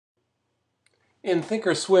In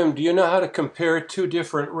ThinkorSwim, do you know how to compare two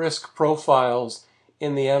different risk profiles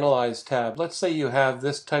in the Analyze tab? Let's say you have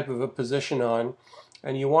this type of a position on,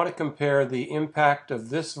 and you want to compare the impact of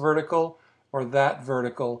this vertical or that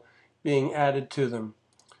vertical being added to them.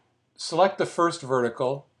 Select the first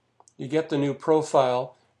vertical, you get the new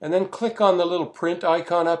profile, and then click on the little print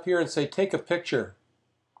icon up here and say take a picture.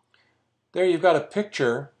 There you've got a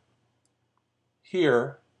picture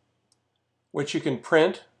here, which you can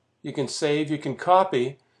print, you can save, you can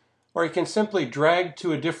copy, or you can simply drag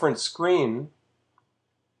to a different screen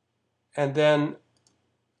and then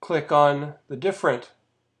click on the different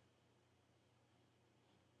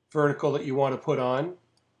vertical that you want to put on,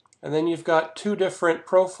 and then you've got two different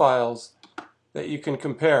profiles that you can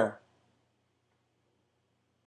compare.